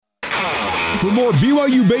For more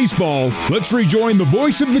BYU baseball, let's rejoin the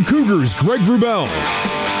voice of the Cougars, Greg Wrubell.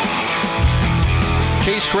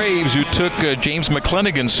 Chase Graves, who took James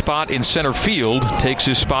McClenaghan's spot in center field, takes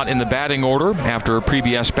his spot in the batting order after a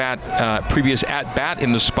previous at-bat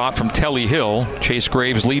in the spot from Telly Hill. Chase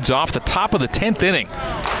Graves leads off the top of the 10th inning.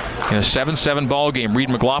 In a 7-7 ball game,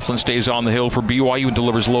 Reed McLaughlin stays on the hill for BYU and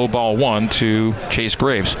delivers low ball 1 to Chase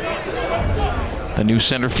Graves, the new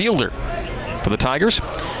center fielder for the Tigers.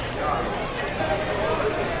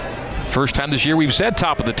 First time this year we've said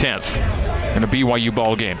top of the 10th in a BYU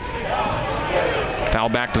ball game. Foul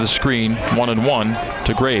back to the screen, 1-1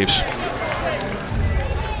 to Graves.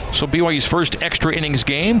 So BYU's first extra innings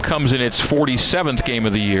game comes in its 47th game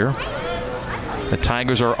of the year. The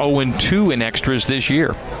Tigers are 0-2 in extras this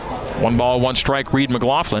year. 1 ball, 1 strike, Reed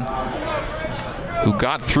McLaughlin, who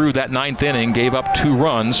got through that 9th inning, gave up 2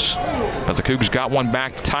 runs, but the Cougs got one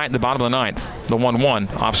back to tie at the bottom of the 9th. The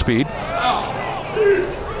 1-1 off speed.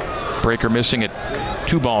 Breaker missing at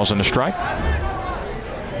 2 balls and a strike.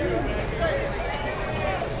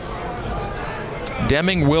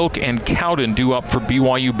 Deming, Wilk, and Cowden due up for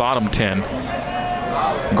BYU bottom 10.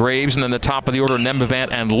 Graves, and then the top of the order,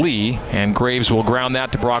 Nemavant and Lee. And Graves will ground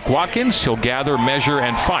that to Brock Watkins. He'll gather, measure,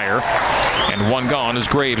 and fire. And 1 gone as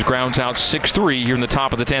Graves grounds out 6-3 here in the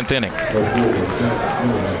top of the 10th inning.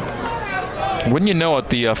 Wouldn't you know it,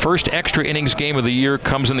 the first extra innings game of the year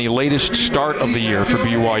comes in the latest start of the year for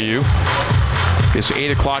BYU. This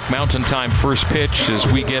 8 o'clock Mountain Time first pitch as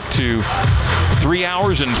we get to 3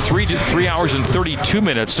 hours and 32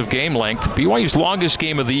 minutes of game length. BYU's longest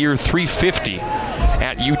game of the year, 3:50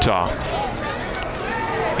 at Utah.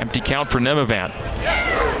 Empty count for Nemavant.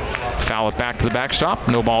 Foul it back to the backstop.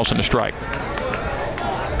 No balls and a strike.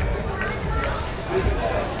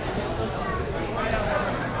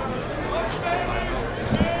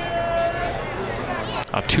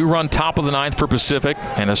 A 2-run top of the 9th for Pacific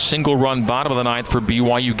and a single-run bottom of the 9th for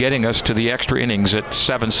BYU, getting us to the extra innings at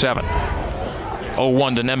 7-7.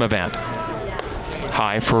 0-1 to Nemavant.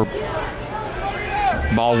 High for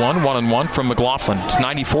ball 1, 1-1 from McLaughlin. It's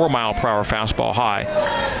 94-mile-per-hour fastball high.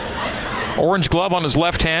 Orange glove on his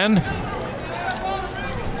left hand.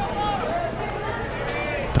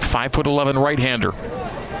 The 5'11" right-hander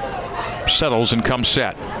settles and comes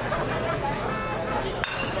set.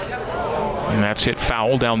 And that's hit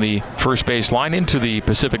foul down the first base line into the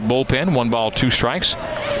Pacific bullpen. 1 ball, 2 strikes.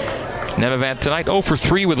 Nemavant tonight 0 for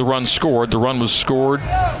 3 with a run scored. The run was scored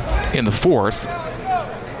in the 4th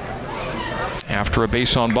after a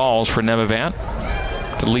base on balls for Nemavant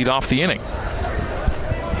to lead off the inning.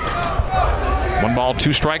 1 ball,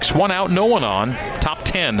 2 strikes, 1 out, no one on. Top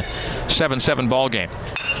 10, 7-7 ball game.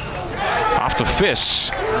 Off the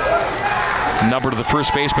fists. Number to the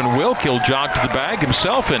first baseman, Wilk. He'll jog to the bag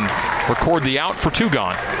himself and record the out for 2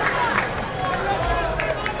 gone.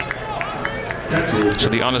 So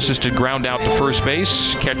the unassisted ground out to first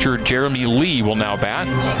base. Catcher Jeremy Lee will now bat.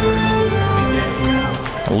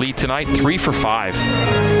 Lee tonight 3 for 5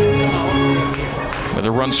 with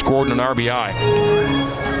a run scored and an RBI.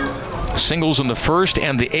 Singles in the 1st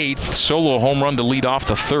and the 8th. Solo home run to lead off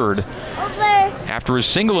the 3rd. After his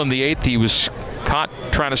single in the 8th, he was caught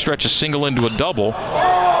trying to stretch a single into a double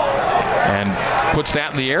and puts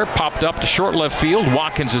that in the air, popped up to short left field.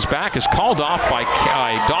 Watkins is back, is called off by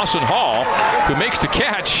Dawson Hall, who makes the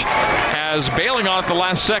catch, as bailing on it the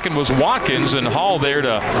last second was Watkins, and Hall there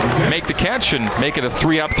to make the catch and make it a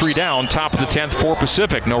 3 up, 3 down, top of the 10th for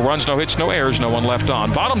Pacific. No runs, no hits, no errors, no one left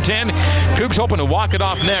on. Bottom 10, Cougs hoping to walk it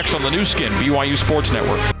off next on the new skin, BYU Sports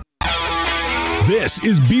Network. This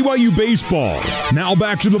is BYU Baseball. Now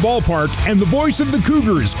back to the ballpark and the voice of the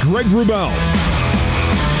Cougars, Greg Wrubell.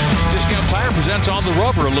 Discount Tire presents On the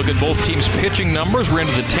Rubber. A look at both teams' pitching numbers. We're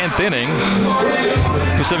into the 10th inning.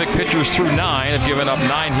 Pacific pitchers through 9 have given up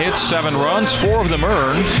 9 hits, 7 runs, 4 of them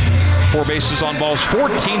earned. 4 bases on balls,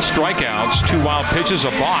 14 strikeouts, 2 wild pitches,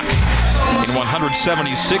 a balk. In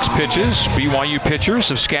 176 pitches, BYU pitchers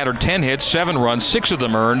have scattered 10 hits, 7 runs, 6 of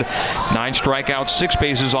them earned, 9 strikeouts, 6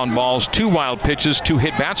 bases on balls, 2 wild pitches, 2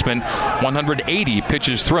 hit batsmen, 180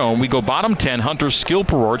 pitches thrown. We go bottom 10. Hunter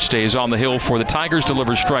Skilperort stays on the hill for the Tigers,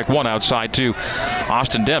 delivers strike 1 outside to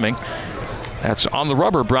Austin Deming. That's On the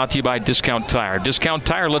Rubber, brought to you by Discount Tire. Discount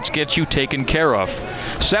Tire, let's get you taken care of.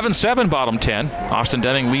 7-7 bottom 10. Austin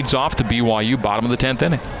Deming leads off to BYU, bottom of the 10th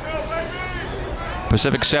inning.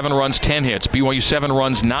 Pacific 7 runs, 10 hits. BYU 7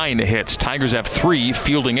 runs, 9 hits. Tigers have 3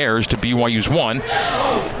 fielding errors to BYU's 1.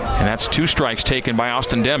 And that's 2 strikes taken by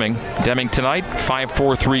Austin Deming. Deming tonight,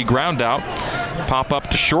 5-4-3 ground out. Pop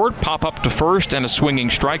up to short, pop up to first, and a swinging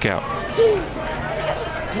strikeout.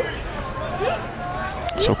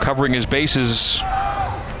 So covering his bases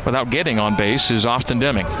without getting on base is Austin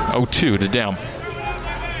Deming. 0-2 to Dem.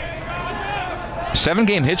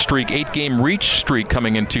 7-game hit streak, 8-game reach streak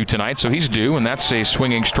coming into tonight, so he's due, and that's a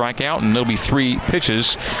swinging strikeout, and there'll be 3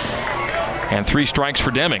 pitches and 3 strikes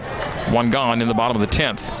for Deming. 1 gone in the bottom of the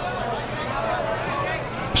 10th.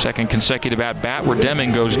 Second consecutive at-bat where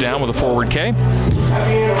Deming goes down with a forward K.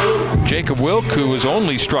 Jacob Wilk, who has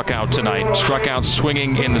only struck out tonight, struck out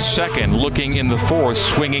swinging in the 2nd, looking in the 4th,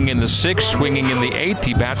 swinging in the 6th, swinging in the 8th.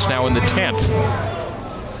 He bats now in the 10th.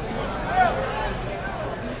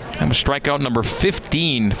 That was strikeout number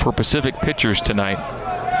 15 for Pacific pitchers tonight.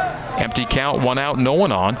 Empty count, 1 out, no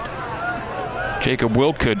one on. Jacob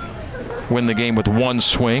Wilk could win the game with 1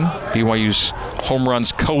 swing. BYU's home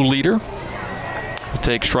runs co-leader will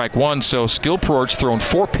take strike 1. So Skill Perort's thrown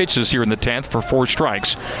 4 pitches here in the 10th for 4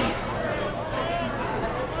 strikes.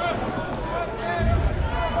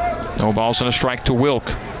 No balls and a strike to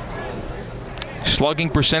Wilk. Slugging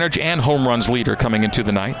percentage and home runs leader coming into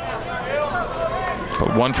the night.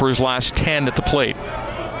 But 1 for his last 10 at the plate.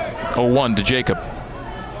 0-1 to Jacob.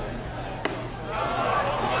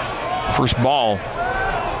 First ball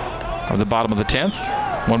of the bottom of the 10th.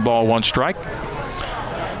 1 ball, 1 strike.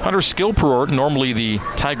 Hunter Skill Perort, normally the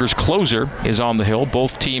Tigers' closer, is on the hill.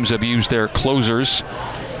 Both teams have used their closers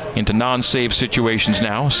into non-save situations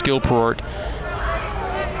now. Skill Perort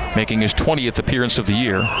making his 20th appearance of the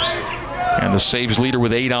year, and the saves leader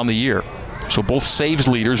with 8 on the year. So both saves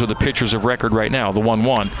leaders are the pitchers of record right now, the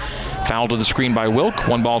 1-1. Foul to the screen by Wilk,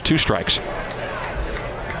 1 ball, 2 strikes.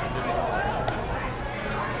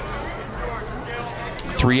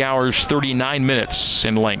 Three hours, 39 minutes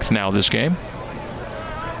in length now this game.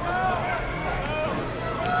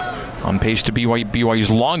 On pace to BYU's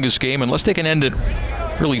longest game, unless they can end it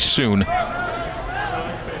really soon.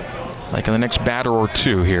 Like in the next batter or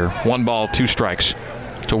 2 here. 1 ball, 2 strikes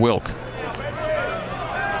to Wilk.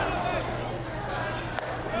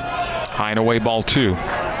 High and away, ball 2.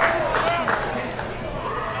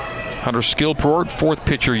 Hunter Skill Perort, 4th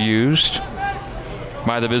pitcher used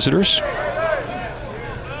by the visitors.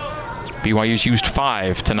 BYU's used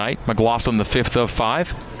 5 tonight. McLaughlin the 5th of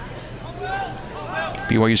 5.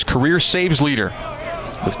 BYU's career saves leader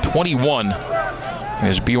with 21. And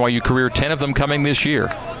his BYU career, 10 of them coming this year.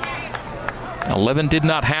 11 did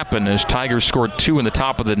not happen as Tigers scored 2 in the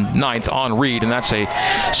top of the 9th on Reed, and that's a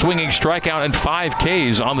swinging strikeout and 5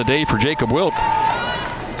 Ks on the day for Jacob Wilk.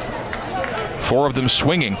 4 of them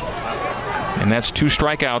swinging. And that's 2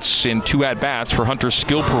 strikeouts in 2 at-bats for Hunter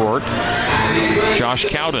Skill Perort. Josh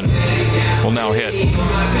Cowden will now hit.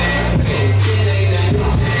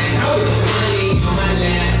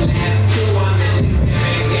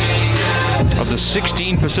 Of the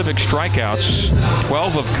 16 Pacific strikeouts,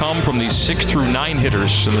 12 have come from these 6 through 9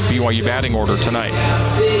 hitters in the BYU batting order tonight.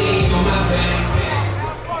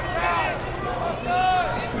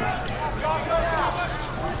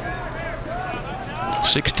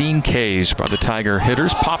 $16 Ks by the Tiger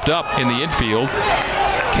hitters. Popped up in the infield.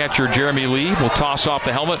 Catcher Jeremy Lee will toss off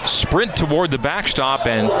the helmet, sprint toward the backstop,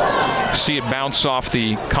 and see it bounce off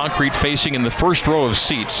the concrete facing in the first row of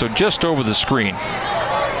seats, so just over the screen.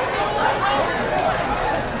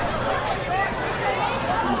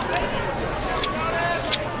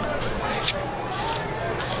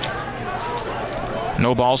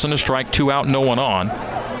 No balls and a strike, 2 out, no one on.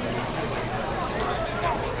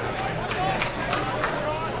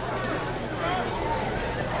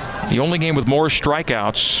 The only game with more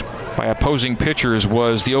strikeouts by opposing pitchers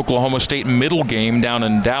was the Oklahoma State middle game down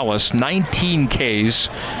in Dallas. 19 Ks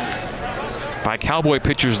by Cowboy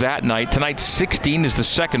pitchers that night. Tonight, 16 is the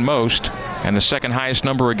second most and the second highest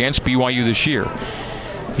number against BYU this year.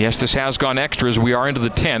 Yes, this has gone extras. We are into the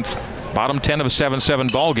 10th. Bottom 10 of a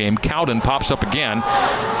 7-7 ball game. Cowden pops up again.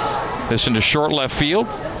 This into short left field.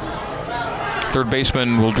 Third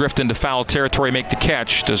baseman will drift into foul territory, make the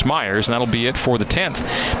catch, does Myers, and that'll be it for the 10th.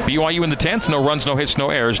 BYU in the 10th, no runs, no hits, no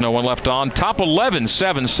errors, no one left on. Top 11,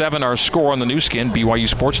 7-7, our score on the new skin, BYU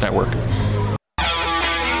Sports Network.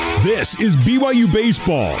 This is BYU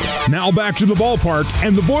Baseball. Now back to the ballpark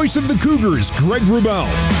and the voice of the Cougars, Greg Wrubell.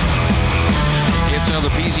 It's another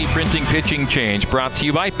PZ Printing pitching change brought to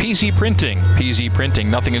you by PZ Printing. PZ Printing,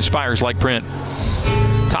 nothing inspires like print.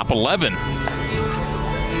 Top 11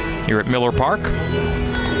 here at Miller Park.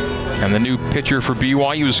 And the new pitcher for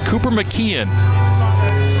BYU is Cooper McKeon.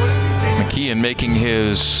 McKeon making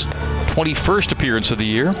his 21st appearance of the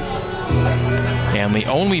year. And the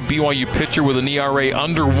only BYU pitcher with an ERA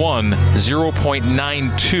under 1,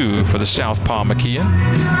 0.92 for the Southpaw McKeon.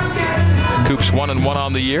 Coop's 1-1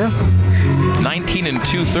 on the year. 19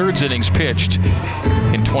 2/3 innings pitched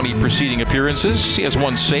in 20 preceding appearances. He has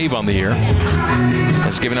 1 save on the year.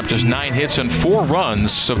 Has given up just 9 hits and 4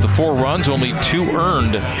 runs. Of the 4 runs, only 2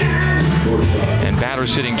 earned. And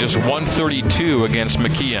batters hitting just 132 against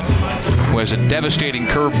McKeon, who has a devastating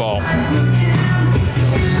curveball.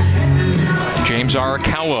 James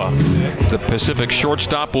Arakawa, the Pacific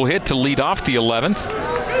shortstop, will hit to lead off the 11th.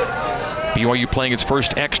 BYU playing its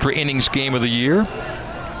first extra innings game of the year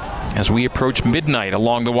as we approach midnight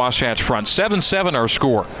along the Wasatch Front. 7-7 our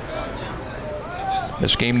score.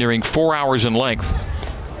 This game nearing 4 hours in length.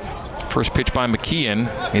 First pitch by McKeon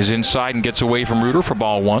is inside and gets away from Reuter for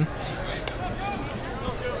ball 1.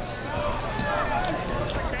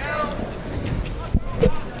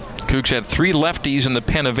 Cougs had 3 lefties in the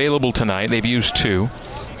pen available tonight. They've used 2.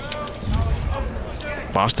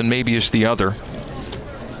 Boston Mabius the other.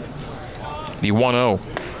 The 1-0.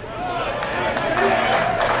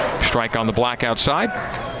 Strike on the black outside.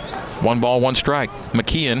 1 ball, 1 strike.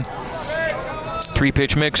 McKeon,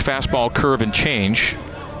 3-pitch mix, fastball, curve, and change.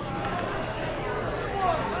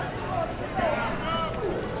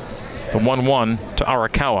 The 1-1 to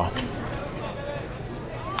Arakawa.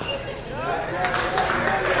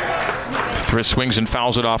 Thriss swings and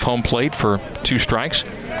fouls it off home plate for 2 strikes.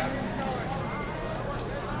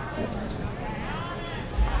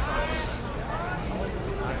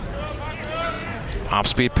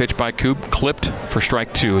 Off-speed pitch by Coop, clipped for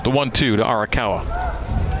strike 2. The 1-2 to Arakawa.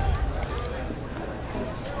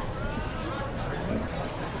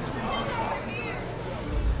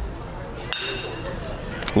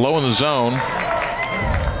 Low in the zone.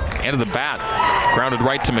 End of the bat. Grounded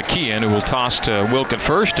right to McKeon, who will toss to Wilk at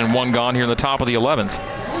first, and 1 gone here in the top of the 11th.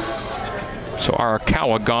 So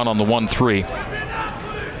Arakawa gone on the 1-3.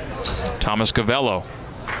 Thomas Gavello,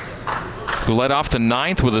 who led off the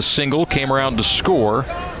 9th with a single, came around to score.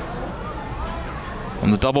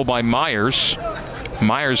 On the double by Myers.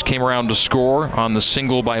 Myers came around to score on the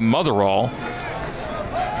single by Motherall.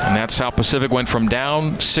 And that's how Pacific went from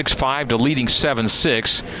down 6-5 to leading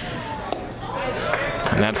 7-6.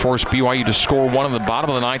 And that forced BYU to score 1 in the bottom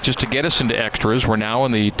of the 9th just to get us into extras. We're now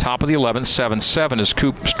in the top of the 11th, 7-7, as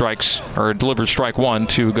Coop delivers strike 1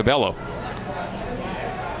 to Gavello.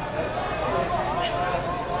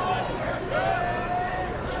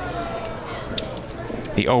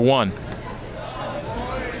 The 0-1.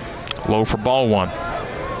 Low for ball 1.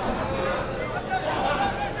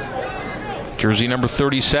 Jersey number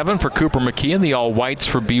 37 for Cooper McKeon. The all-whites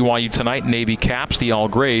for BYU tonight. Navy caps. The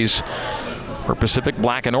all-grays for Pacific,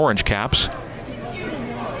 black and orange caps.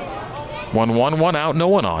 1-1, 1 out, no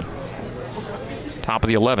one on. Top of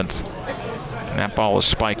the 11th. And that ball is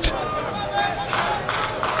spiked.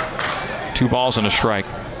 2 balls and a strike.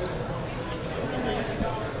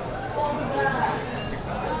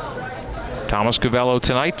 Thomas Gavello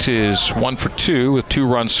tonight is 1 for 2 with 2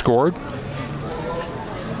 runs scored.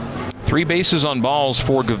 3 bases on balls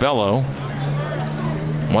for Gavello.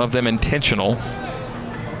 1 of them intentional.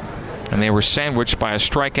 And they were sandwiched by a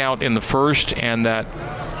strikeout in the first and that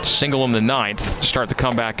single in the 9th to start the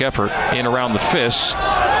comeback effort in around the fists.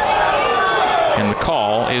 And the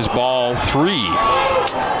call is ball 3.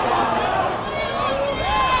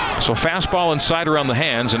 So fastball inside around the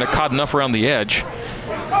hands, and it caught enough around the edge.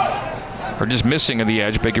 Or just missing at the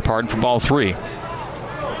edge, beg your pardon, for ball 3.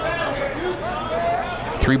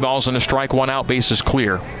 3 balls and a strike, 1 out, bases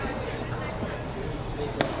clear.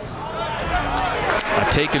 A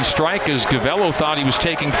taken strike as Gavello thought he was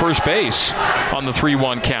taking first base on the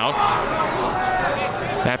 3-1 count.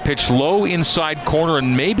 That pitch low inside corner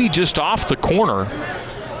and maybe just off the corner.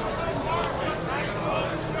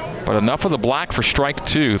 But enough of the black for strike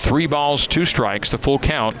 2. 3 balls, 2 strikes, the full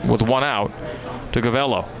count with 1 out to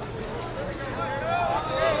Gavello.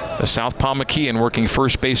 The southpaw McKeon working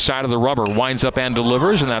first base side of the rubber, winds up and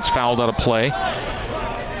delivers, and that's fouled out of play.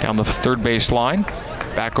 Down the third base line,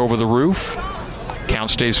 back over the roof.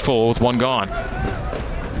 Count stays full with 1 gone.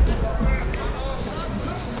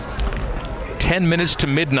 10 minutes to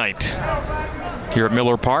midnight here at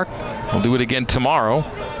Miller Park. We'll do it again tomorrow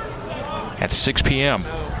at 6 p.m.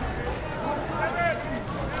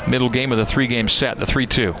 Middle game of the 3-game set, the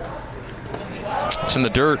 3-2. It's in the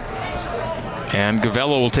dirt. And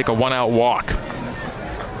Gavello will take a 1-out walk.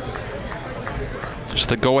 Just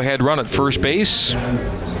the go-ahead run at first base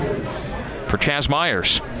for Chaz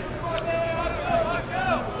Myers.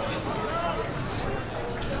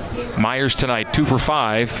 Myers tonight, 2 for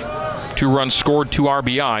 5. 2 runs scored, 2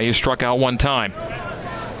 RBI. He struck out 1 time.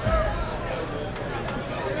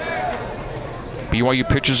 BYU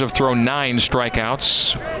pitchers have thrown 9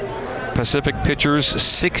 strikeouts Pacific pitchers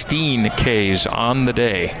 16 Ks on the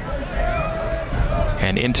day.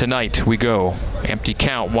 And in tonight we go. Empty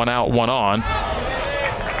count, 1 out, 1 on.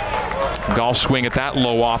 Golf swing at that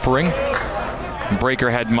low offering.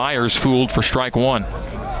 Breaker had Myers fooled for strike 1.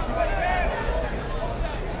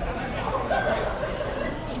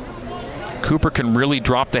 Cooper can really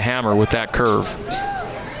drop the hammer with that curve.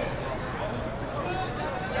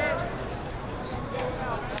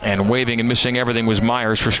 And waving and missing everything was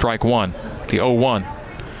Myers for strike 1, the 0-1.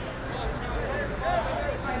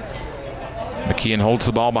 McKeon holds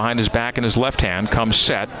the ball behind his back in his left hand, comes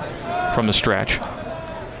set from the stretch.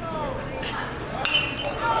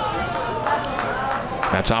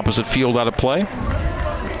 That's opposite field out of play.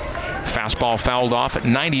 Fastball fouled off at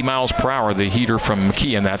 90 miles per hour, the heater from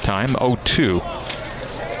McKeon that time, 0-2.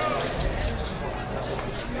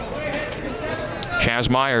 Chas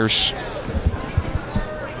Myers,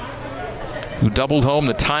 who doubled home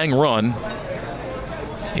the tying run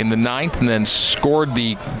in the 9th and then scored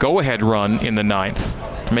the go-ahead run in the 9th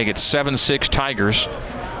to make it 7-6 Tigers.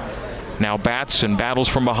 Now bats and battles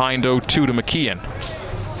from behind 0-2 to McKeon.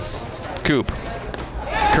 Coop.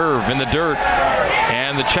 Curve in the dirt.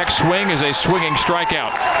 And the check swing is a swinging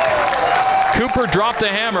strikeout. Cooper dropped the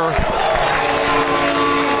hammer.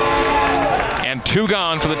 And 2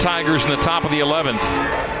 gone for the Tigers in the top of the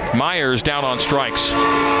 11th. Myers down on strikes.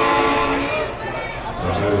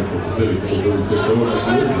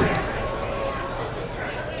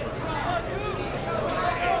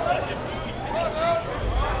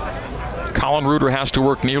 Colin Reuter has to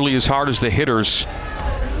work nearly as hard as the hitters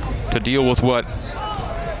to deal with what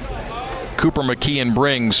Cooper McKeon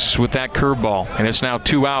brings with that curveball. And it's now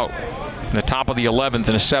 2 out in the top of the 11th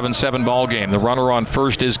in a 7-7 ball game. The runner on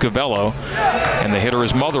first is Gavello, and the hitter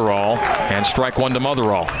is Motherall, and strike 1 to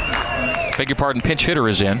Motherall. Beg your pardon, pinch hitter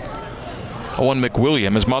is in. Owen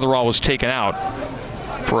McWilliam, as Motherall was taken out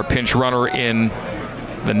for a pinch runner in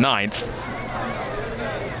the 9th.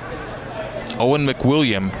 Owen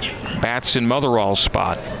McWilliam bats in Motherall's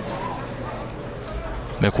spot.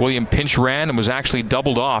 McWilliam pinch ran and was actually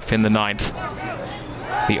doubled off in the 9th.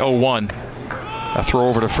 The 0-1. A throw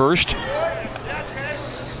over to first.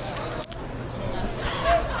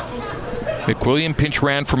 McWilliam pinch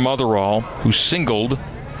ran for Motherall, who singled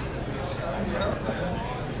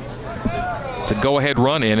the go-ahead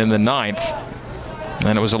run in the 9th. And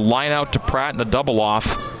then it was a line out to Pratt and a double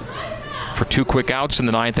off for 2 quick outs in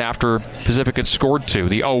the 9th after Pacific had scored 2.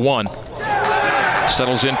 The 0-1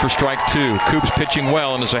 settles in for strike 2. Coop's pitching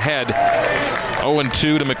well and is ahead 0-2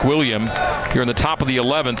 to McWilliam. Here in the top of the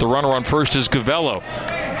 11th, the runner on first is Gavello.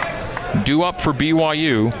 Due up for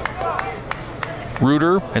BYU,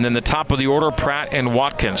 Reuter, and then the top of the order, Pratt and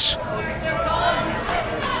Watkins.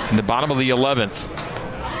 In the bottom of the 11th,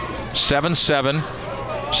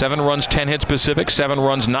 7-7, 7 runs, 10 hits Pacific, 7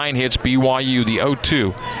 runs, 9 hits BYU, the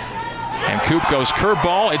 0-2. And Coop goes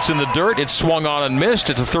curveball. It's in the dirt. It's swung on and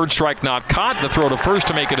missed. It's a 3rd strike not caught. The throw to first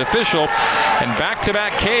to make it official. And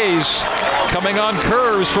back-to-back Ks coming on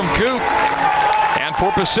curves from Coop. And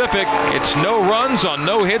for Pacific, it's no runs on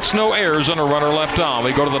no hits, no errors on a runner left on.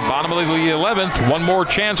 We go to the bottom of the 11th. One more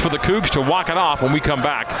chance for the Cougs to walk it off when we come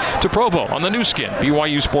back to Provo on the new skin,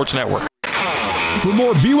 BYU Sports Network. For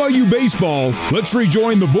more BYU baseball, let's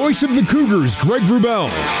rejoin the voice of the Cougars, Greg Wrubell.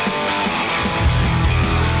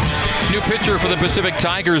 New pitcher for the Pacific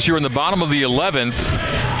Tigers here in the bottom of the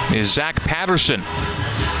 11th is Zach Patterson.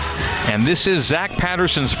 And this is Zach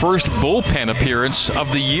Patterson's first bullpen appearance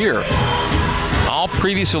of the year. All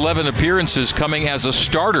previous 11 appearances coming as a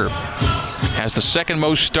starter. Has the 2nd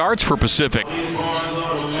most starts for Pacific.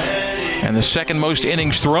 And the 2nd most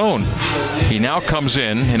innings thrown. He now comes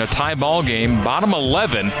in a tie ball game, bottom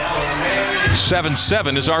 11.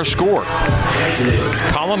 7-7 is our score.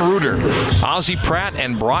 Colin Reuter, Ozzie Pratt,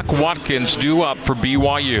 and Brock Watkins due up for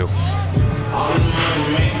BYU.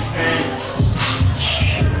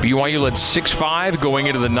 BYU led 6-5 going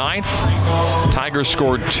into the 9th. Tigers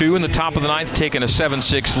scored 2 in the top of the 9th, taking a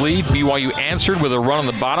 7-6 lead. BYU answered with a run on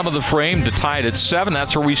the bottom of the frame to tie it at 7.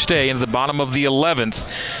 That's where we stay into the bottom of the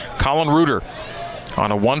 11th. Colin Reuter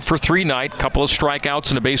on a 1-for-3 night, couple of strikeouts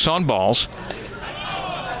and a base on balls.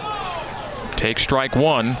 Take strike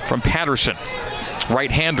 1 from Patterson.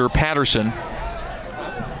 Right-hander Patterson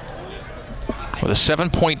with a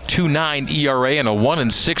 7.29 ERA and a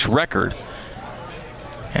 1-6 record.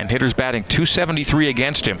 And hitters batting .273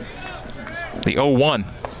 against him. The 0-1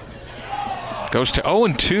 goes to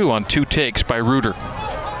 0-2 on 2 takes by Reuter.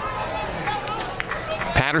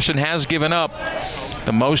 Patterson has given up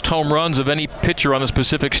the most home runs of any pitcher on the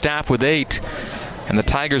Pacific staff with 8. And the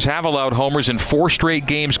Tigers have allowed homers in 4 straight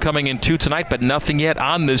games coming in 2 tonight, but nothing yet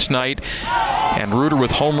on this night. And Reuter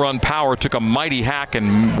with home run power took a mighty hack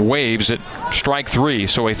and waves at strike 3.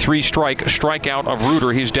 So a 3-strike strikeout of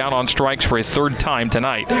Reuter. He's down on strikes for a 3rd time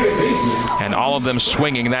tonight. And all of them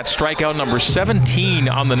swinging. That's strikeout number 17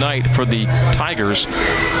 on the night for the Tigers.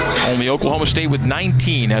 Only Oklahoma State with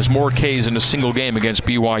 19 has more Ks in a single game against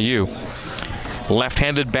BYU.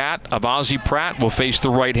 Left-handed bat of Ozzie Pratt will face the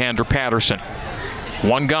right-hander Patterson.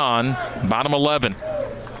 1 gone, bottom 11.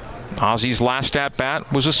 Ozzie's last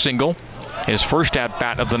at-bat was a single. His first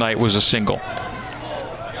at-bat of the night was a single.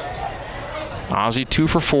 Ozzie 2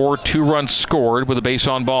 for 4, 2 runs scored with a base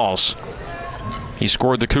on balls. He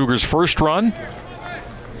scored the Cougars' first run,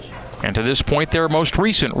 and to this point their most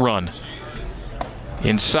recent run.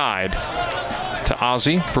 Inside to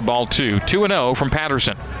Ozzie for ball 2. 2-0 from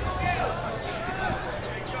Patterson.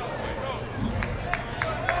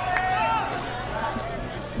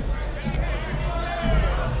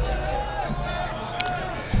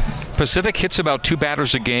 Pacific hits about 2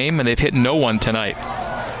 batters a game, and they've hit no one tonight.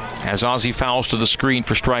 As Ozzie fouls to the screen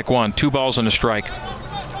for strike 1. 2 balls and a strike.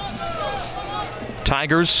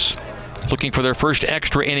 Tigers looking for their first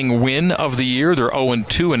extra inning win of the year. They're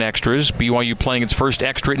 0-2 in extras. BYU playing its first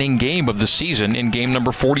extra inning game of the season in game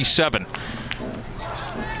number 47.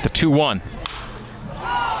 The 2-1.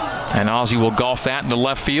 And Ozzie will golf that into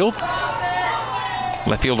left field.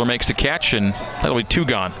 Left fielder makes the catch, and that'll be 2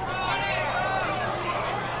 gone.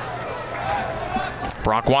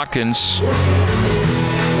 Brock Watkins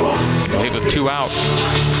hit with 2 out.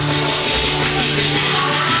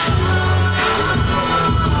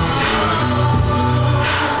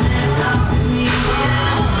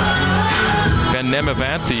 Ben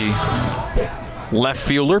Nemavant, the left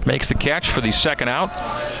fielder, makes the catch for the 2nd out.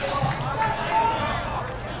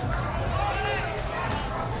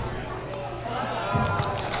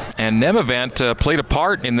 And Nemavant played a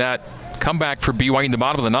part in that comeback for BYU in the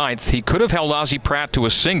bottom of the 9th. He could have held Ozzie Pratt to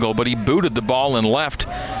a single, but he booted the ball in left,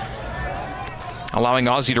 allowing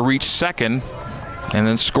Ozzie to reach second, and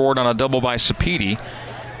then scored on a double by Sapiti.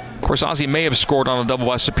 Of course, Ozzie may have scored on a double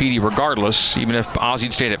by Sapiti regardless, even if Ozzie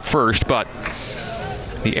had stayed at first, but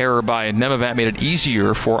the error by Nemavant made it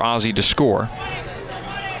easier for Ozzie to score.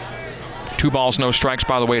 2 balls, no strikes,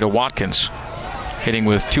 by the way, to Watkins. Hitting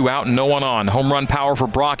with 2 out and no one on. Home run power for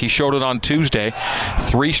Brock. He showed it on Tuesday.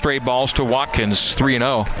 3 straight balls to Watkins,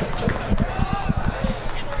 3-0.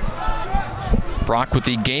 Brock with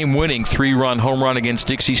the game-winning 3-run home run against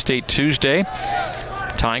Dixie State Tuesday.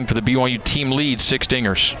 Tying for the BYU team lead, 6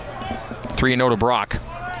 dingers. 3-0 to Brock.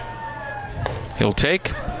 He'll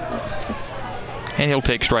take, and he'll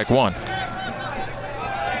take strike 1.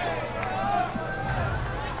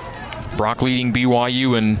 Brock leading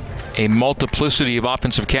BYU in a multiplicity of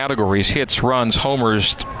offensive categories: hits, runs,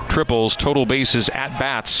 homers, triples, total bases,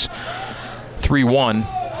 at-bats.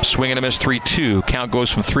 3-1, swing and a miss 3-2. Count goes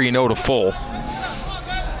from 3-0 to full.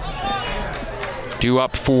 Due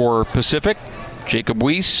up for Pacific, Jacob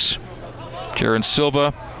Weiss, Jaron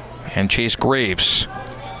Silva, and Chase Graves.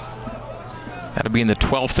 That'll be in the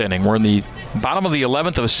 12th inning. We're in the bottom of the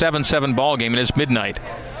 11th of a 7-7 ball game, and it's midnight.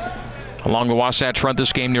 Along the Wasatch Front,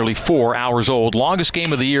 this game nearly 4 hours old. Longest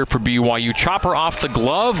game of the year for BYU. Chopper off the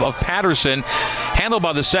glove of Patterson. Handled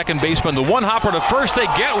by the second baseman. The one hopper to first. They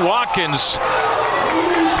get Watkins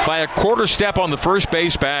by a quarter step on the first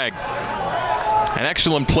base bag. An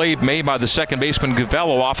excellent play made by the second baseman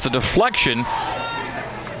Gavello off the deflection.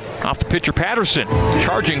 Off the pitcher Patterson.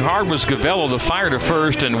 Charging hard was Gavello, the fire to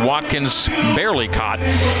first, and Watkins barely caught.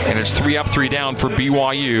 And it's 3 up, 3 down for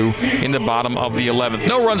BYU in the bottom of the 11th.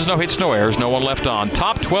 No runs, no hits, no errors, no one left on.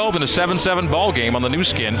 Top 12 in a 7-7 ball game on the new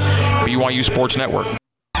skin, BYU Sports Network.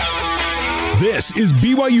 This is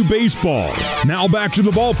BYU Baseball. Now back to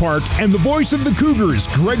the ballpark and the voice of the Cougars,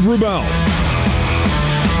 Greg Wrubell.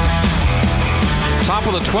 Top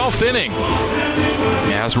of the 12th inning,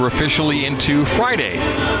 as we're officially into Friday,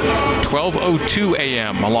 12:02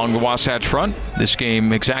 a.m. along the Wasatch Front. This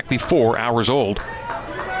game exactly 4 hours old.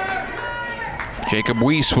 Jacob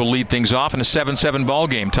Weiss will lead things off in a 7-7 ball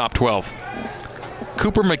game, top 12.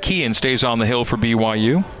 Cooper McKeon stays on the hill for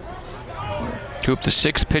BYU. Coop, the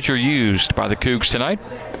 6th pitcher used by the Cougs tonight.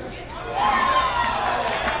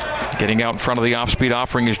 Getting out in front of the off-speed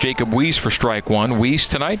offering is Jacob Weiss for strike 1. Weiss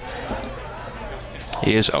tonight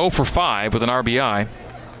is 0 for 5 with an RBI.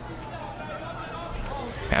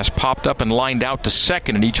 Has popped up and lined out to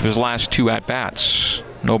second in each of his last 2 at-bats.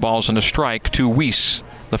 No balls and a strike to Weiss,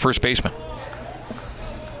 the first baseman.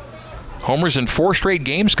 Homers in 4 straight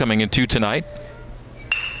games coming into tonight.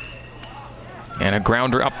 And a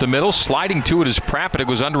grounder up the middle. Sliding to it is Prapp, but it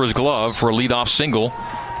goes under his glove for a leadoff single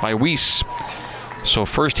by Weiss. So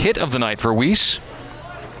first hit of the night for Weiss.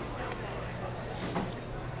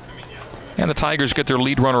 And the Tigers get their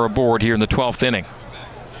lead runner aboard here in the 12th inning.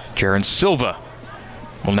 Jaron Silva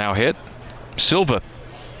will now hit. Silva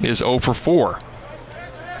is 0 for 4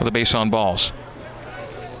 with a base on balls.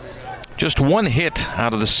 Just one hit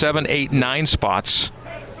out of the 7, 8, 9 spots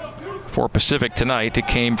for Pacific tonight. It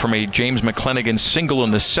came from a James McClenaghan single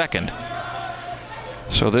in the second.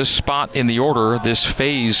 So this spot in the order, this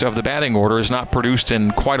phase of the batting order, is not produced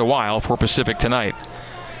in quite a while for Pacific tonight.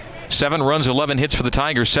 7 runs, 11 hits for the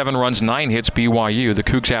Tigers. 7 runs, 9 hits BYU. The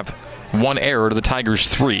Cougs have 1 error to the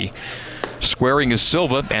Tigers' 3. Squaring is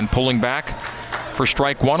Silva and pulling back for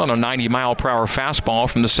strike 1 on a 90-mile-per-hour fastball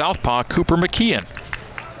from the southpaw, Cooper McKeon.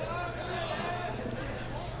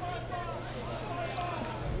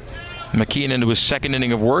 McKeon into his second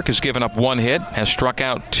inning of work has given up 1 hit, has struck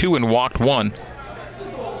out 2 and walked 1.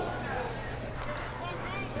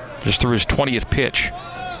 Just threw his 20th pitch.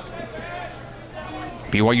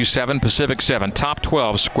 BYU 7, Pacific 7. Top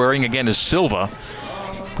 12, squaring again is Silva.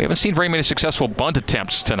 We haven't seen very many successful bunt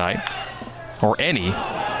attempts tonight, or any,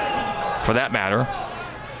 for that matter.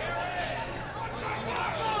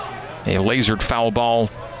 A lasered foul ball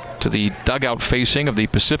to the dugout facing of the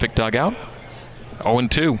Pacific dugout.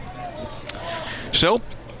 0-2. So,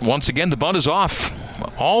 once again, the bunt is off.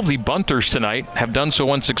 All of the bunters tonight have done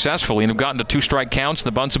so unsuccessfully and have gotten to 2-strike counts.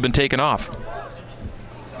 The bunts have been taken off.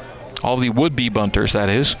 All of the would-be bunters, that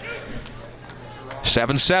is.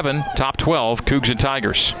 7-7, top 12, Cougs and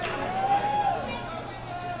Tigers.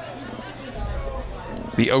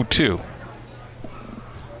 The 0-2.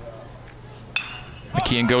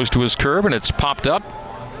 McKeon goes to his curve, and it's popped up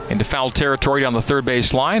into foul territory down the third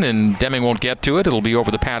base line, and Deming won't get to it. It'll be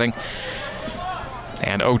over the padding.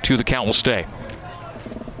 And 0-2, the count will stay.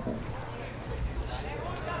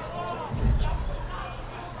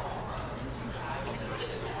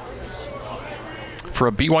 For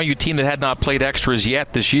a BYU team that had not played extras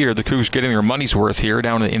yet this year, the Cougs getting their money's worth here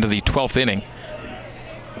down into the 12th inning.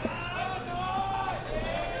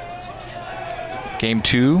 Game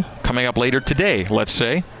 2 coming up later today, let's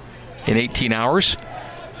say, in 18 hours.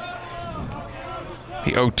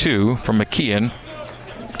 The 0-2 from McKeon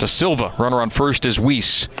to Silva. Runner on first is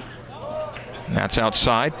Weiss. That's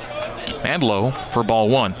outside and low for ball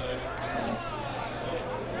 1.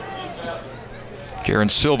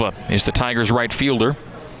 Jaron Silva is the Tigers' right fielder.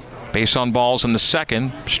 Base on balls in the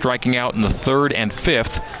second, striking out in the third and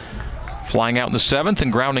fifth, flying out in the 7th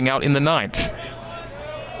and grounding out in the 9th.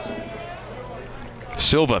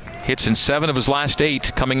 Silva hits in 7 of his last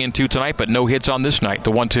 8 coming into tonight, but no hits on this night,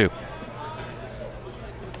 the 1-2.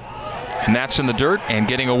 And that's in the dirt and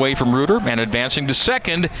getting away from Reuter and advancing to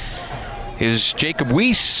second is Jacob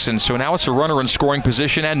Weiss. And so now it's a runner in scoring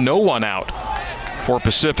position and no one out for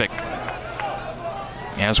Pacific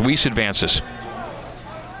as Weiss advances.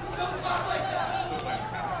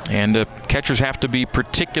 And catchers have to be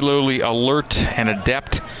particularly alert and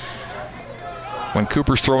adept when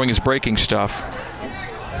Cooper's throwing his breaking stuff.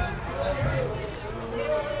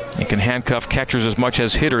 He can handcuff catchers as much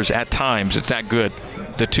as hitters at times. It's that good.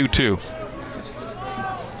 The 2-2 to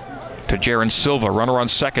Jaron Silva. Runner on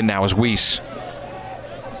second now is Weiss.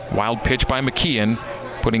 Wild pitch by McKeon,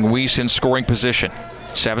 putting Weiss in scoring position.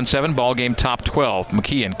 7-7 ball game, top 12.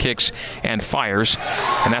 McKeon kicks and fires,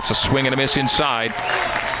 and that's a swing and a miss inside.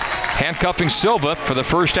 Handcuffing Silva for the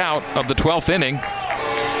first out of the 12th inning.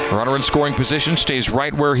 Runner in scoring position stays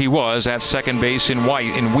right where he was at second base in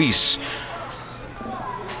Weiss.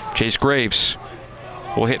 Chase Graves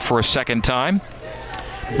will hit for a second time.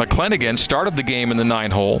 McClenaghan started the game in the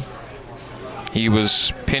 9-hole. He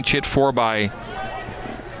was pinch hit for by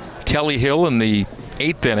Telly Hill in the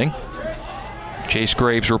 8th inning. Chase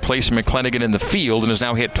Graves replaced McClenaghan in the field and is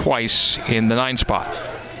now hit twice in the 9 spot.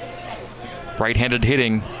 Right-handed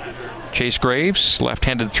hitting Chase Graves,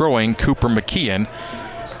 left-handed throwing Cooper McKeon.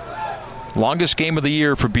 Longest game of the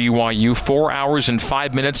year for BYU, 4 hours and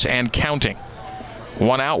 5 minutes and counting.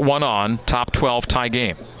 1 out, 1 on, top 12 tie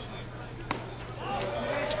game.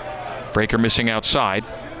 Breaker missing outside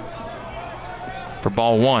for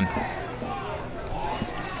ball 1.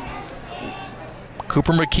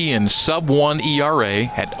 Cooper McKeon, sub-1 ERA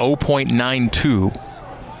at 0.92.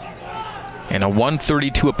 And a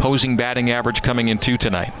 132 opposing batting average coming into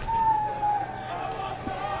tonight.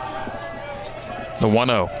 The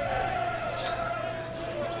 1-0.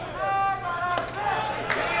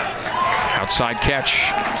 Outside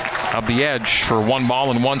catch of the edge for 1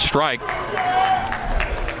 ball and 1 strike.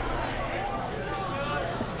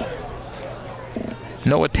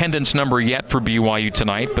 No attendance number yet for BYU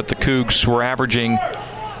tonight, but the Cougs were averaging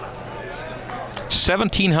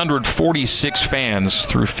 1,746 fans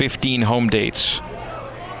through 15 home dates.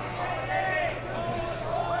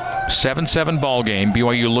 7-7 ball game.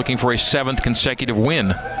 BYU looking for a 7th consecutive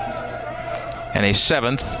win. And a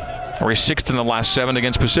 7th, or a 6th in the last 7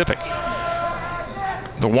 against Pacific.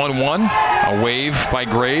 The 1-1, a wave by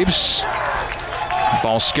Graves.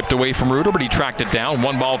 Ball skipped away from Reuter, but he tracked it down.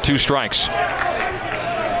 1 ball, 2 strikes.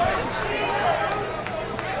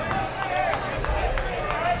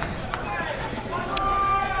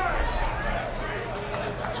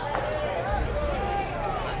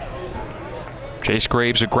 Chase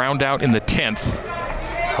Graves, a ground out in the 10th.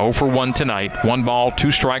 0 for 1 tonight. 1 ball,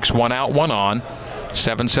 2 strikes, 1 out, 1 on.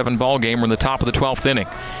 7-7 ball game. We're in the top of the 12th inning.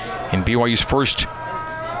 In BYU's first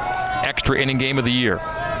extra inning game of the year.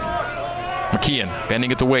 McKeon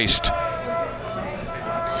bending at the waist.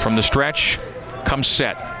 From the stretch, comes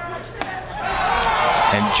set.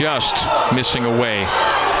 And just missing away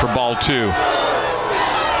for ball 2.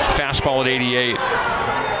 Fastball at 88.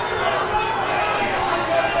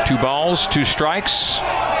 2 balls, 2 strikes.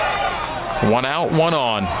 1 out, 1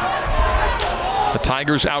 on. The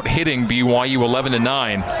Tigers out hitting BYU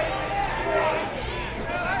 11-9.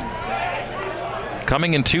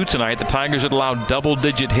 Coming in 2 tonight, the Tigers had allowed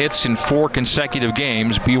double-digit hits in 4 consecutive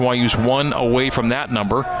games. BYU's 1 away from that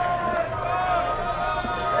number.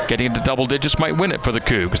 Getting into double digits might win it for the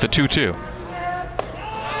Cougs, the 2-2.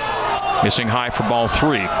 Missing high for ball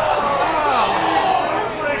 3.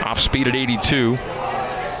 Off speed at 82.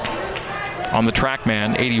 On the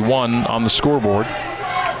TrackMan, 81 on the scoreboard.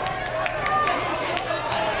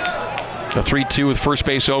 The 3-2 with first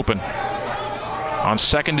base open. On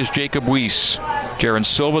second is Jacob Weiss. Jaron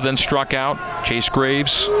Silva then struck out. Chase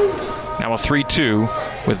Graves. Now a 3-2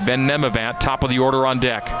 with Ben Nemavant, top of the order on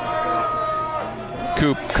deck.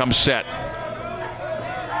 Coop comes set.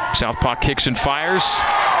 Southpaw kicks and fires.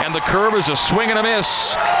 And the curve is a swing and a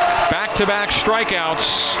miss. Back-to-back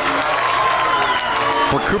strikeouts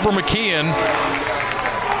for Cooper McKeon,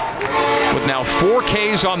 with now 4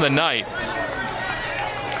 Ks on the night.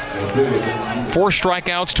 4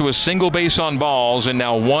 strikeouts to a single base on balls, and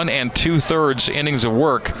now 1 2/3 innings of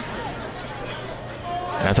work.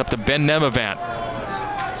 That's up to Ben Nemavant.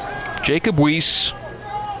 Jacob Weiss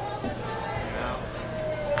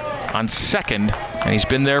on second, and he's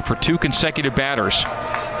been there for 2 consecutive batters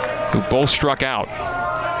who both struck out.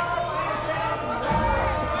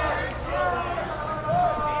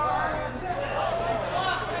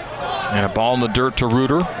 And a ball in the dirt to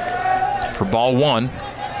Reuter for ball 1.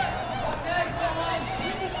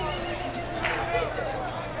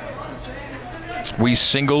 We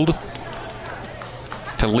singled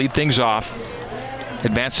to lead things off.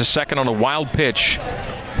 Advanced to second on a wild pitch.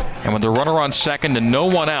 And with the runner on second and no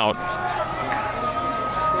one out,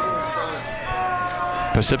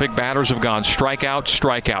 Pacific batters have gone strikeout,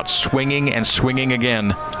 strikeout, swinging and swinging again.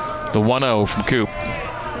 The 1-0 from Coop.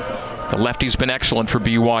 The lefty's been excellent for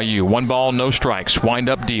BYU. 1 ball, no strikes.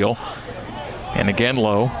 Wind-up deal. And again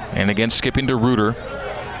low. And again skipping to Reuter.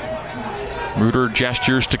 Reuter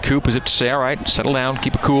gestures to Coop as if to say, all right, settle down,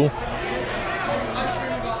 keep it cool.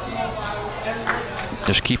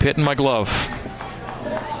 Just keep hitting my glove.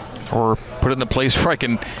 Or put it in a place where I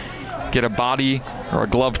can get a body or a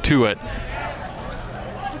glove to it.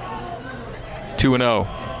 2-0.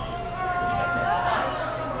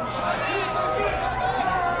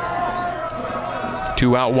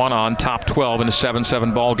 Two out, 1 on, top 12 in a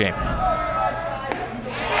 7-7 ball game.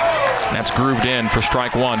 That's grooved in for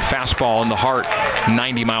strike 1. Fastball in the heart,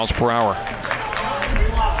 90 miles per hour.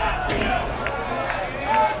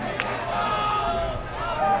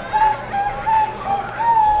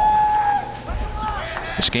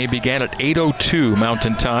 This game began at 8:02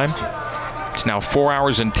 Mountain Time. It's now 4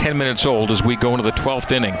 hours and 10 minutes old as we go into the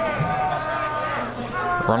 12th inning.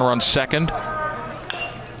 Runner on second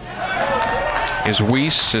is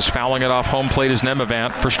Weiss, is fouling it off home plate as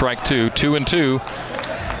Nemavant for strike 2. 2-2.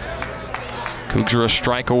 Cougs are a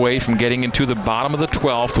strike away from getting into the bottom of the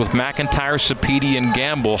 12th with McIntyre, Sapedi, and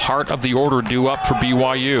Gamble, heart of the order, due up for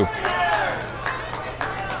BYU.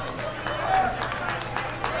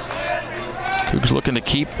 Cougs looking to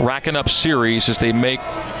keep racking up series as they make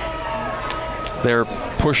their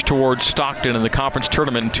push towards Stockton in the conference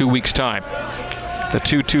tournament in 2 weeks' time. The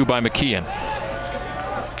 2-2 by McKeon.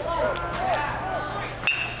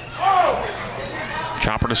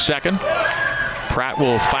 Chopper to second. Pratt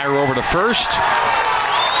will fire over to first.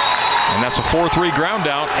 And that's a 4-3 ground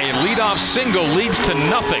out. A leadoff single leads to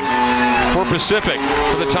nothing for Pacific.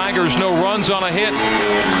 For the Tigers, no runs on a hit.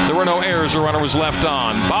 There were no errors. The runner was left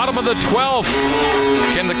on. Bottom of the 12th.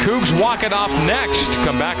 Can the Cougs walk it off next?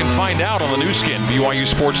 Come back and find out on the new skin, BYU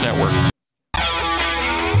Sports Network.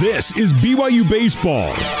 This is BYU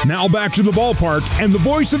Baseball. Now back to the ballpark and the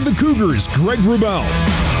voice of the Cougars, Greg Wrubell.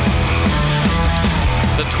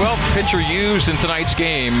 The 12th pitcher used in tonight's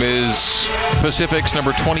game is Pacific's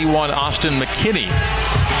number 21, Austin McKinney.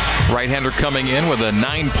 Right-hander coming in with a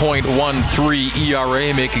 9.13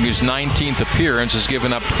 ERA, making his 19th appearance. Has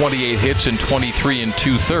given up 28 hits in 23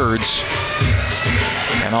 2/3,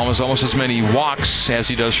 and almost as many walks as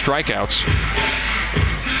he does strikeouts.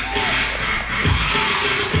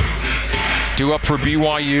 Due up for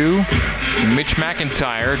BYU, Mitch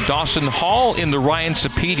McIntyre, Dawson Hall in the Ryan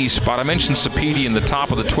Sapedi spot. I mentioned Sapedi in the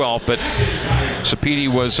top of the 12th, but Sapedi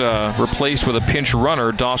was replaced with a pinch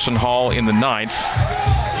runner, Dawson Hall in the 9th.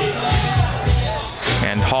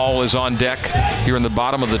 And Hall is on deck here in the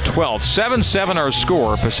bottom of the 12th. 7-7 our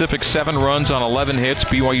score. Pacific 7 runs on 11 hits.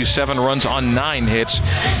 BYU 7 runs on 9 hits.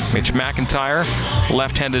 Mitch McIntyre,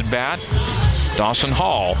 left-handed bat. Dawson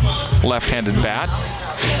Hall, left-handed bat.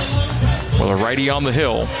 With a righty on the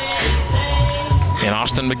hill. And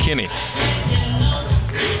Austin McKinney.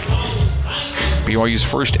 BYU's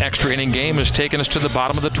first extra inning game has taken us to the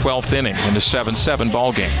bottom of the 12th inning in the 7-7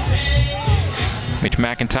 ball game. Mitch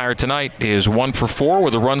McIntyre tonight is 1 for 4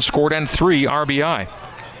 with a run scored and 3 RBI.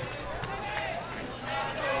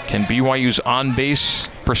 Can BYU's on-base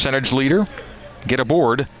percentage leader get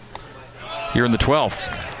aboard here in the 12th?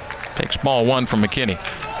 Takes ball 1 from McKinney.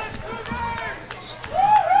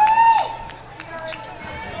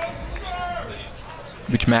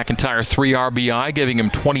 Mitch McIntyre 3 RBI, giving him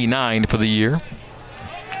 29 for the year.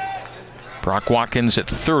 Brock Watkins at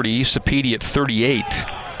 30, Sapedi at 38.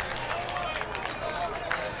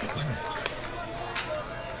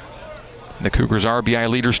 The Cougars RBI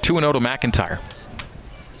leaders 2-0 to McIntyre.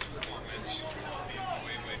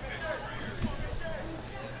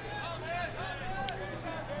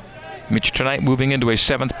 Mitch tonight moving into a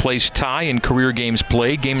 7th place tie in career games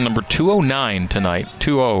played. Game number 209 tonight.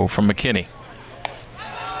 2-0 from McKinney.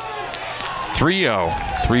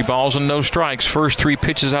 3-0. 3 balls and no strikes. First 3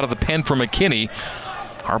 pitches out of the pen for McKinney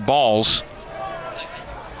are balls.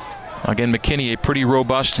 Again, McKinney, a pretty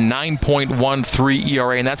robust 9.13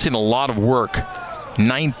 ERA, and that's in a lot of work.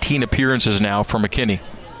 19 appearances now for McKinney.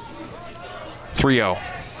 3-0.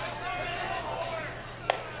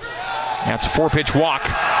 That's a 4-pitch walk.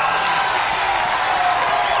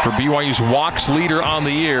 For BYU's walks leader on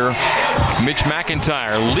the year, Mitch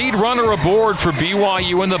McIntyre. Lead runner aboard for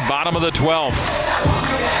BYU in the bottom of the 12th.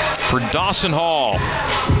 For Dawson Hall.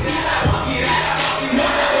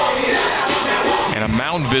 And a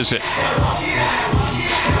mound visit.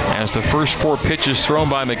 As the first 4 pitches thrown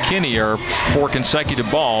by McKinney are 4 consecutive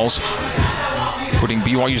balls, putting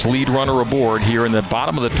BYU's lead runner aboard here in the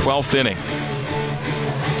bottom of the 12th inning.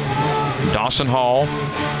 Dawson Hall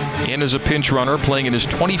in as a pinch runner, playing in his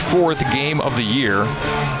 24th game of the year.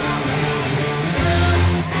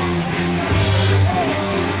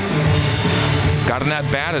 Got an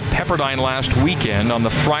at-bat at Pepperdine last weekend on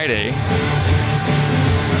the Friday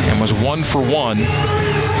and was 1 for 1.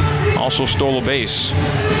 Also stole a base.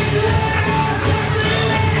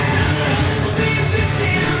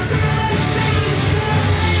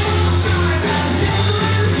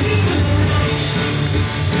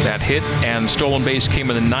 That hit and stolen base came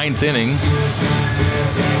in the 9th inning.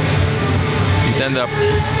 He'd end up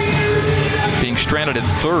being stranded at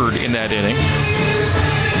 3rd in that inning,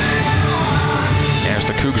 as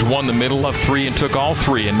the Cougs won the middle of 3 and took all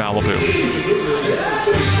 3 in Malibu.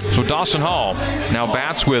 So Dawson Hall now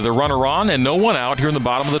bats with a runner on and no one out here in the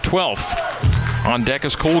bottom of the 12th. On deck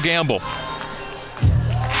is Cole Gamble.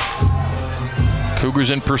 Cougars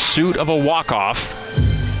in pursuit of a walk-off,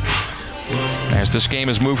 as this game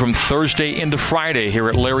has moved from Thursday into Friday here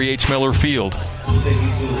at Larry H. Miller Field.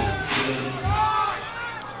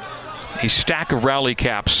 A stack of rally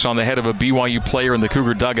caps on the head of a BYU player in the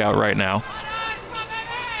Cougar dugout right now.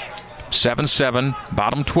 7-7,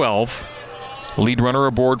 bottom 12. Lead runner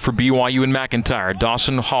aboard for BYU and McIntyre.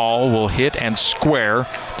 Dawson Hall will hit and square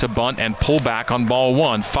to bunt and pull back on ball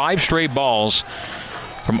 1. 5 straight balls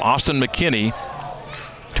from Austin McKinney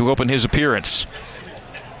to open his appearance.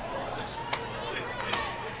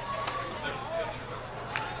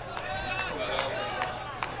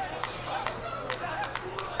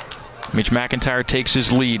 Mitch McIntyre takes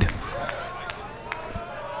his lead.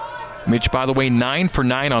 Mitch, by the way, 9 for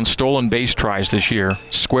 9 on stolen base tries this year.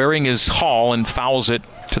 Squaring is Hall and fouls it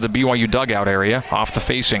to the BYU dugout area off the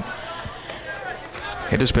facing.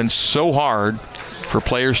 It has been so hard for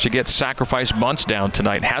players to get sacrifice bunts down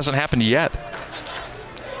tonight. Hasn't happened yet.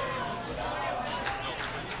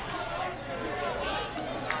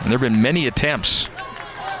 And there have been many attempts.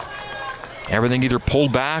 Everything either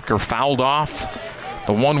pulled back or fouled off.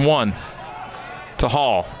 The 1-1 to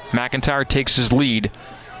Hall. McIntyre takes his lead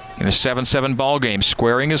in a 7-7 ball game.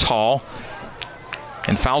 Squaring is Hall.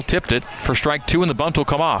 And foul tipped it for strike 2, and the bunt will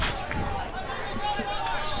come off.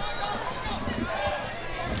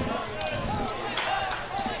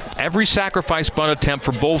 Every sacrifice bunt attempt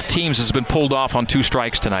for both teams has been pulled off on 2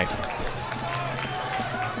 strikes tonight.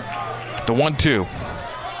 The 1-2.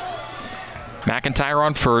 McIntyre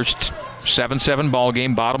on first. 7-7 ball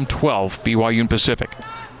game, bottom 12, BYU and Pacific.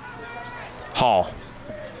 Hall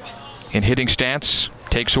in hitting stance,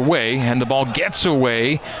 takes away, and the ball gets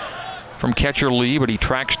away from catcher Lee, but he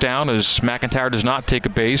tracks down as McIntyre does not take a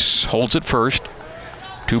base, holds it first.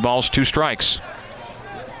 2 balls, 2 strikes.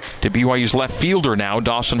 To BYU's left fielder now,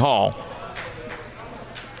 Dawson Hall.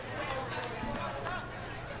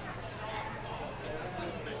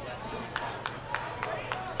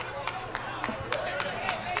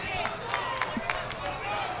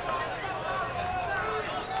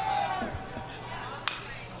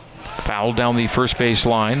 Foul down the first base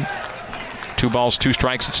line. 2 balls, 2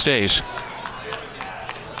 strikes, it stays.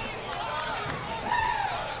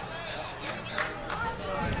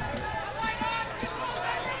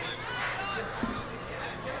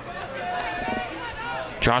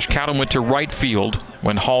 Josh Cowden went to right field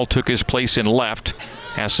when Hall took his place in left,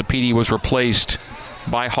 as Sapedi was replaced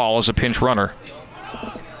by Hall as a pinch runner.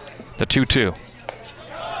 The 2-2.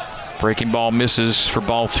 Breaking ball misses for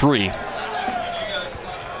ball 3.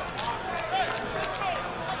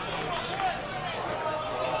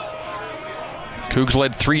 Cougs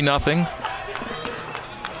led 3-0.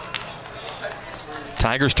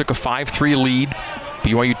 Tigers took a 5-3 lead.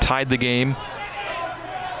 BYU tied the game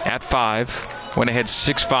at 5. Went ahead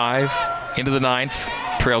 6-5 into the 9th.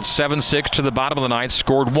 Trailed 7-6 to the bottom of the 9th.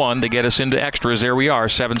 Scored 1 to get us into extras. There we are,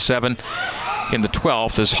 7-7 in the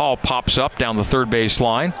 12th as Hall pops up down the third base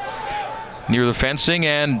line near the fencing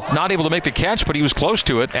and not able to make the catch, but he was close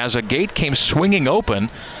to it as a gate came swinging open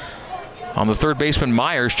on the third baseman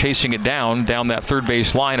Myers, chasing it down that third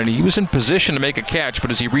base line, and he was in position to make a catch, but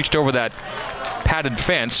as he reached over that padded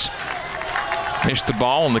fence, missed the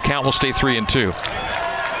ball, and the count will stay 3-2.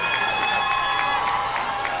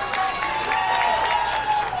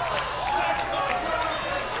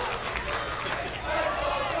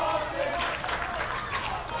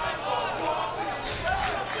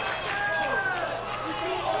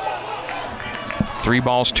 Three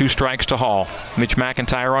balls, 2 strikes to Hall. Mitch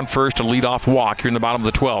McIntyre on first, a leadoff walk here in the bottom of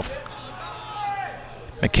the 12th.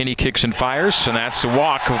 McKinney kicks and fires, and that's the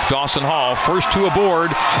walk of Dawson Hall. First 2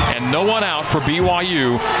 aboard, and no one out for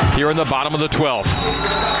BYU here in the bottom of the 12th.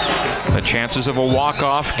 The chances of a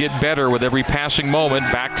walk-off get better with every passing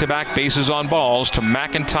moment. Back-to-back bases on balls to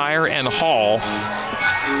McIntyre and Hall.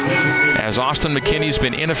 As Austin McKinney's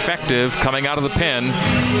been ineffective coming out of the pen.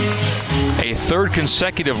 A 3rd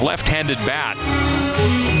consecutive left-handed bat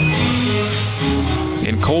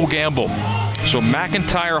in Cole Gamble. So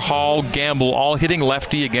McIntyre, Hall, Gamble all hitting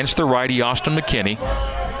lefty against the righty Austin McKinney.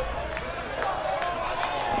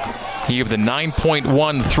 He have the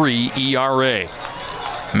 9.13 ERA.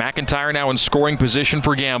 McIntyre now in scoring position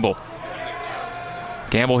for Gamble.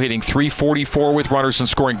 Gamble hitting .344 with runners in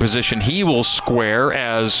scoring position. He will square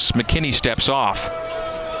as McKinney steps off.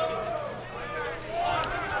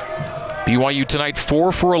 BYU tonight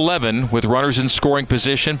 4 for 11 with runners in scoring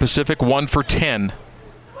position. Pacific 1 for 10.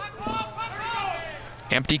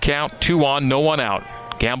 Empty count, 2 on, no one out.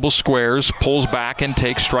 Gamble squares, pulls back, and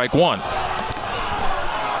takes strike 1.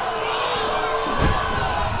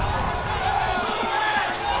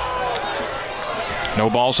 No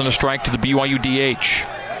balls and a strike to the BYU DH.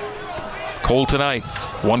 Cole tonight,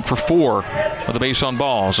 1 for 4 with a base on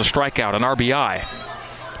balls, a strikeout, an RBI.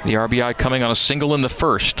 The RBI coming on a single in the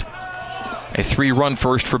first. A 3-run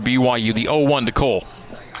first for BYU, the 0-1 to Cole.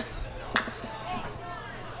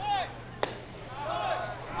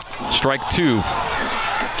 Strike 2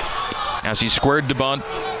 as he squared to bunt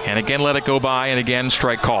and again let it go by, and again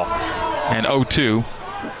strike call. And 0-2.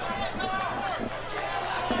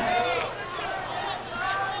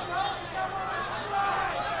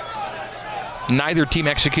 Neither team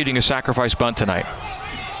executing a sacrifice bunt tonight.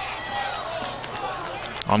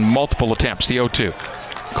 On multiple attempts, the 0-2.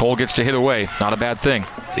 Cole gets to hit away, not a bad thing.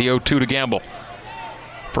 The 0-2 to Gamble.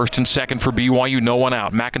 First and second for BYU, no one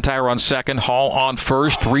out. McIntyre on second, Hall on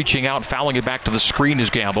first, reaching out, fouling it back to the screen is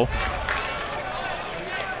Gamble.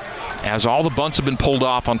 As all the bunts have been pulled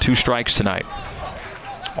off on 2 strikes tonight.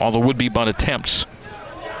 all the would-be bunt attempts.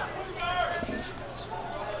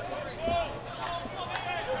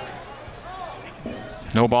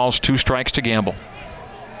 No balls, 2 strikes to Gamble.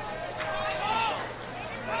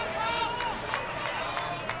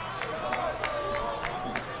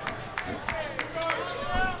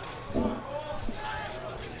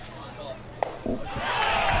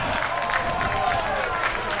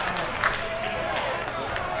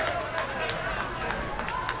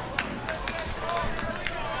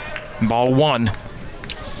 Ball 1.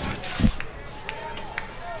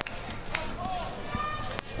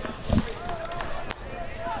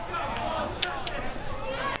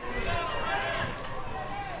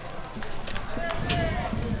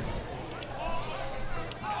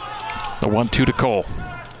 The 1-2 to Cole.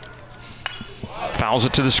 Fouls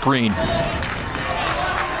it to the screen.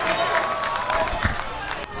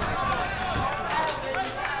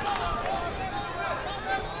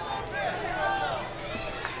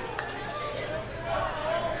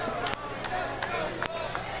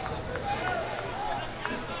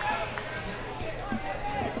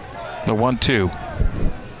 The 1-2.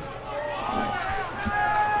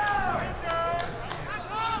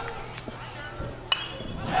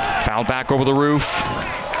 Foul back over the roof.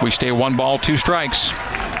 We stay 1 ball, 2 strikes.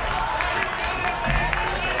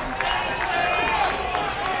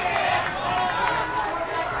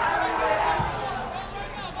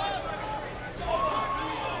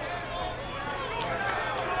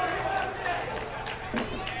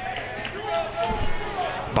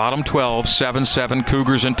 Bottom 12, 7-7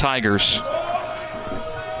 Cougars and Tigers.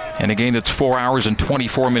 And a game that's 4 hours and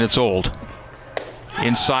 24 minutes old.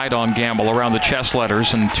 Inside on Gamble around the chest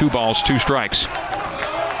letters, and 2 balls, 2 strikes.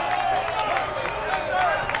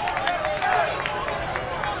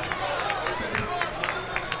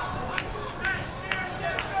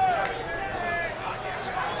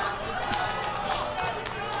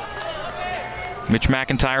 Mitch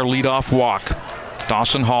McIntyre leadoff walk.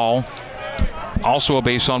 Dawson Hall also a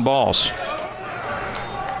base on balls.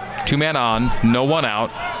 2 men on, no one out.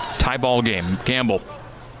 Tie ball game. Gamble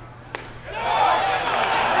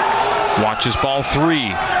watches ball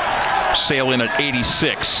 3. Sail in at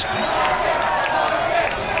 86.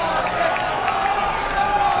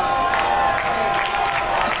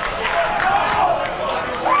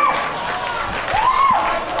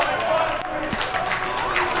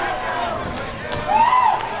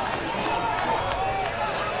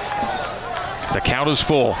 The count is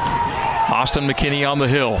full. Austin McKinney on the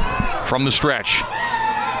hill from the stretch.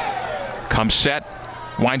 Comes set,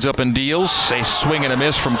 winds up and deals. A swing and a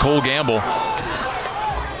miss from Cole Gamble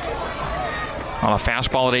on a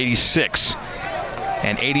fastball at 86.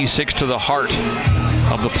 And 86 to the heart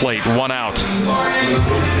of the plate. 1 out.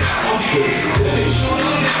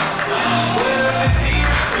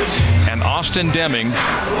 And Austin Deming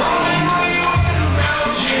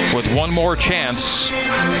with 1 more chance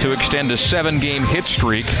to extend a 7-game hit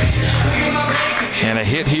streak. And a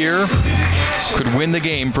hit here could win the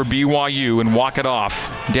game for BYU and walk it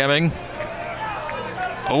off. Deming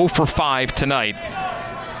 0 for 5 tonight.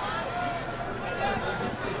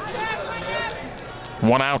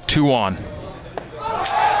 1 out, 2 on.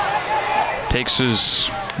 Takes his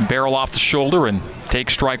barrel off the shoulder and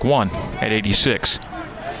takes strike 1 at 86.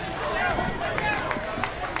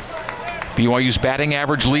 BYU's batting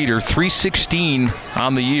average leader, .316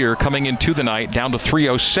 on the year, coming into the night, down to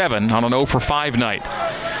 .307 on an 0 for 5 night.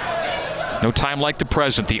 No time like the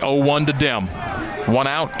present, the 0-1 to Dem. 1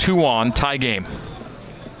 out, 2 on, tie game.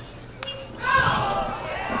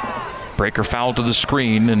 Breaker foul to the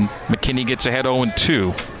screen, and McKinney gets ahead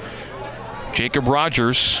 0-2. Jacob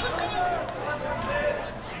Rogers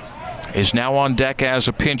is now on deck as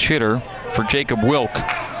a pinch hitter for Jacob Wilk.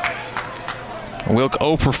 Wilk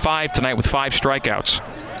 0 for 5 tonight with 5 strikeouts.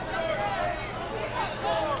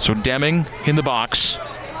 So Deming in the box.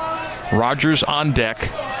 Rogers on deck.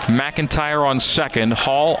 McIntyre on second.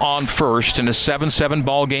 Hall on first. In a 7-7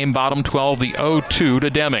 ball game, bottom 12, the 0-2 to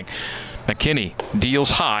Deming. McKinney deals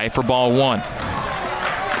high for ball 1.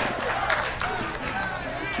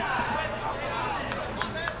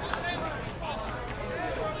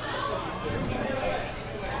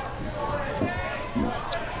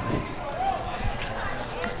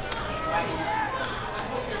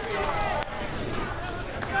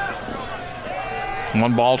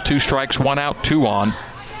 One ball, 2 strikes, 1 out, 2 on.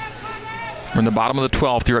 We're in the bottom of the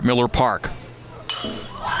 12th here at Miller Park.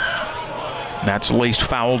 That's laced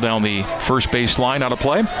foul down the first base line, out of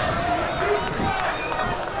play.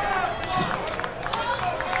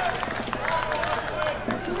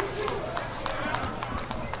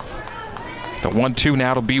 The 1-2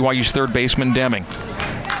 now to BYU's third baseman Deming.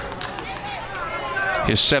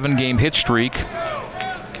 His 7-game hit streak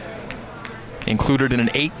included in an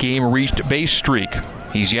 8-game reached base streak.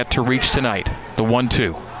 He's yet to reach tonight, the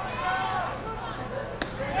 1-2.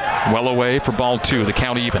 Well away for ball 2, the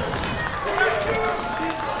count even.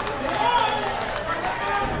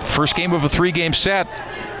 First game of a 3-game set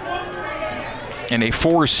and a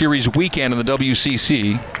 4-series weekend in the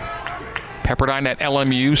WCC. Pepperdine at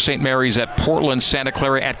LMU, St. Mary's at Portland, Santa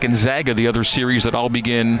Clara at Gonzaga, the other series that all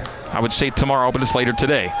begin, I would say tomorrow, but it's later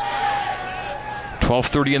today.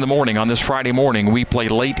 12:30 in the morning on this Friday morning. We play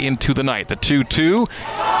late into the night. The 2-2,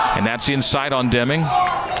 and that's inside on Deming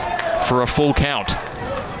for a full count.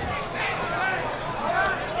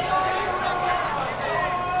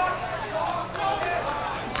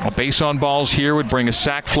 A base on balls here would bring a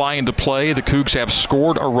sac fly into play. The Cougs have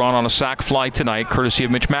scored a run on a sac fly tonight, courtesy of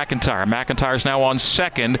Mitch McIntyre. McIntyre's now on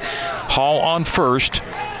second. Hall on first.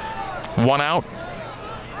 1 out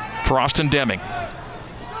for Austin Deming.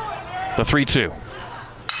 The 3-2.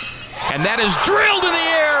 And that is drilled in the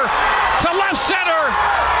air to left center.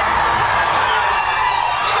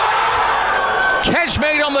 Catch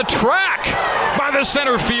made on the track by the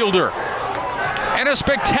center fielder. And a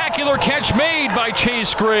spectacular catch made by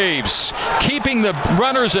Chase Graves, keeping the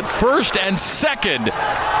runners at first and second.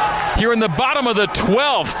 Here in the bottom of the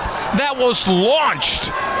 12th, that was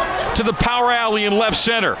launched to the power alley in left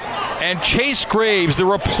center. And Chase Graves, the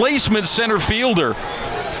replacement center fielder,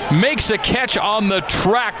 makes a catch on the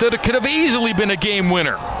track that it could have easily been a game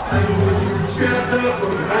winner.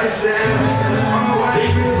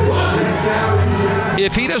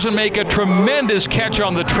 If he doesn't make a tremendous catch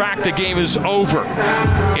on the track, the game is over.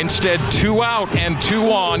 Instead, 2 out and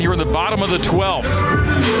 2 on here in the bottom of the 12th.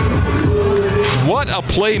 What a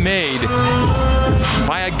play made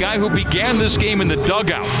by a guy who began this game in the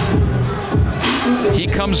dugout. He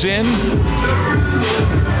comes in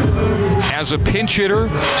as a pinch hitter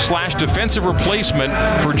 / defensive replacement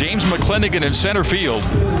for James McClenaghan in center field.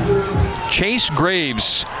 Chase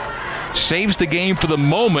Graves saves the game for the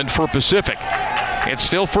moment for Pacific. It's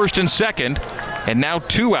still first and second, and now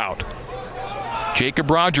 2 out.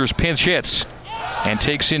 Jacob Rogers pinch hits and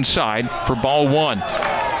takes inside for ball 1.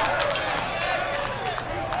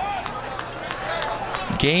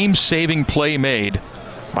 Game-saving play made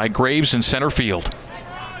by Graves in center field.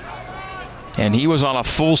 And he was on a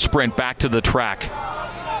full sprint back to the track.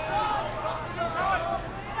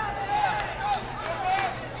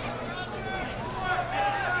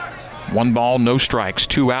 One ball, no strikes.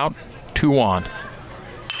 2 out, 2 on.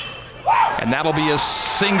 And that'll be a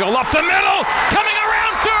single up the middle. Coming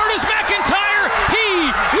around third is McIntyre. He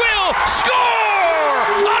will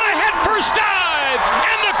score on a head-first dive.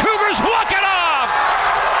 And the Cougars walk it off.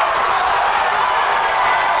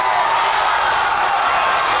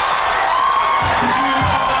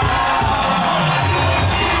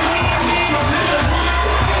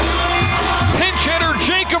 Pinch hitter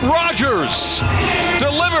Jacob Rogers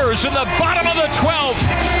delivers in the bottom of the 12th.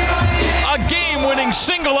 A game-winning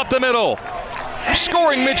single up the middle,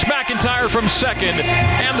 scoring Mitch McIntyre from second,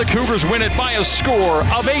 and the Cougars win it by a score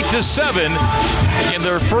of 8-7 in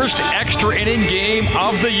their first extra inning game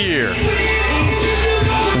of the year.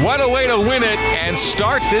 What a way to win it and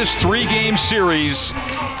start this 3-game series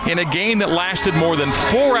in a game that lasted more than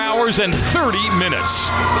 4 hours and 30 minutes.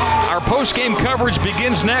 Our post-game coverage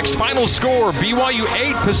begins next. Final score, BYU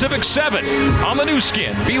 8, Pacific 7 on the new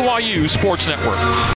skin, BYU Sports Network.